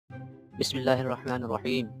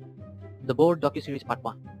Bismillahirrahmanirrahim. The Boer Docuseries Part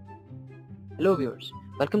 1. Hello viewers,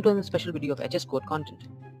 welcome to another special video of HS Code content.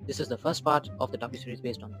 This is the first part of the docuseries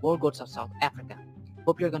based on Boer Goats of South Africa.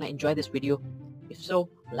 Hope you're gonna enjoy this video. If so,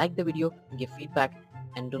 like the video, give feedback,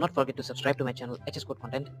 and do not forget to subscribe to my channel HS Code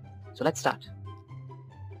content. So let's start.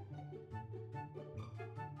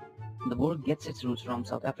 The Boer gets its roots from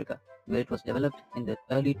South Africa, where it was developed in the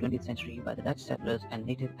early 20th century by the Dutch settlers and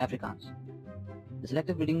native Afrikaans. The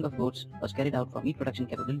selective breeding of goats was carried out for meat production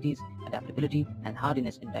capabilities, adaptability, and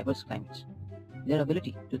hardiness in diverse climates. Their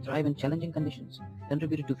ability to thrive in challenging conditions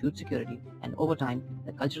contributed to food security, and over time,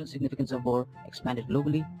 the cultural significance of Boer expanded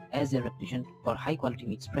globally as their reputation for high-quality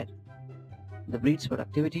meat spread. The breed's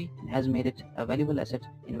productivity has made it a valuable asset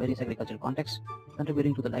in various agricultural contexts,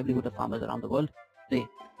 contributing to the livelihood of farmers around the world. Today,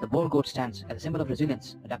 the Boer goat stands as a symbol of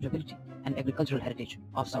resilience, adaptability, and agricultural heritage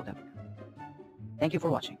of South Africa. Thank you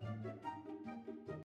for watching.